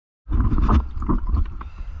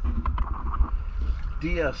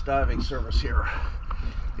DS diving service here.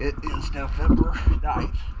 It is November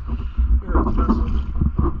 9th. Here at the vessel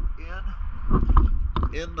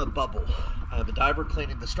in the bubble. The diver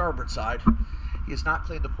cleaning the starboard side. He has not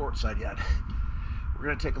cleaned the port side yet. We're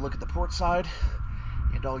going to take a look at the port side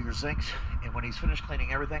and all your zincs, and when he's finished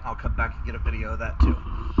cleaning everything, I'll come back and get a video of that too.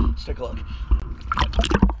 Let's take a look.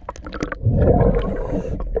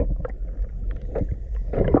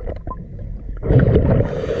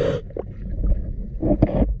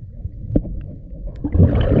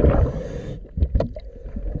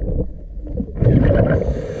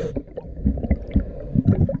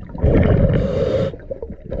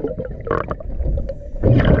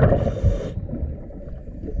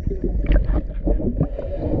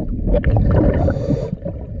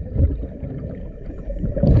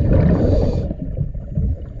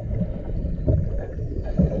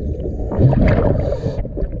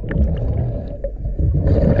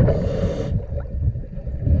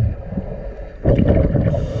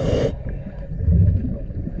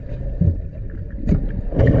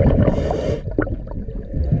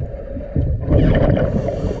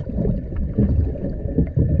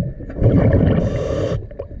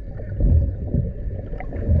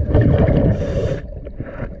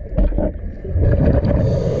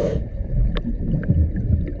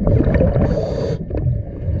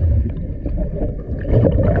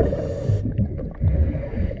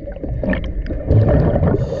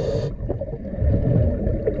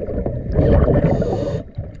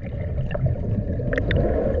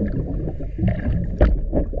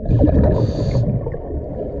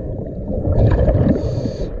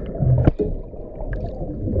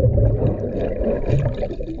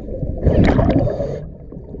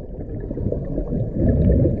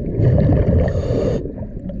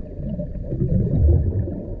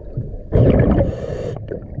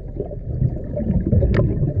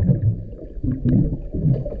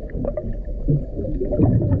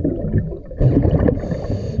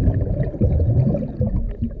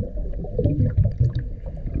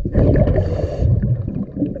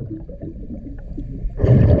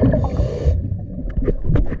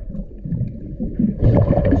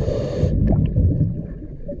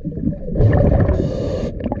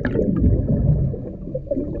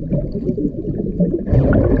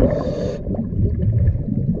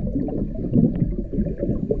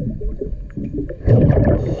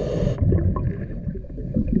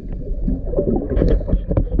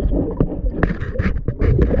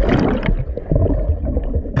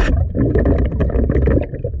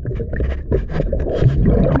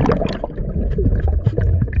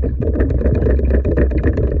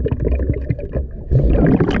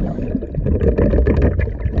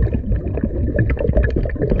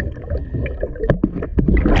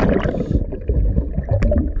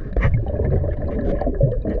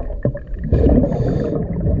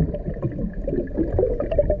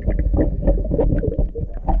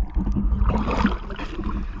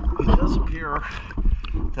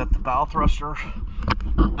 That the bow thruster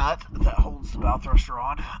nut that holds the bow thruster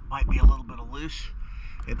on might be a little bit loose,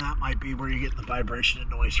 and that might be where you're getting the vibration and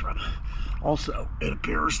noise from. Also, it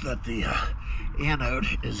appears that the anode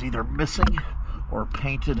is either missing or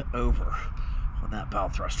painted over on that bow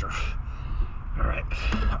thruster. All right,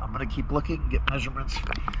 I'm going to keep looking, get measurements.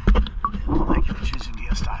 Thank you for choosing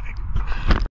DS Diving.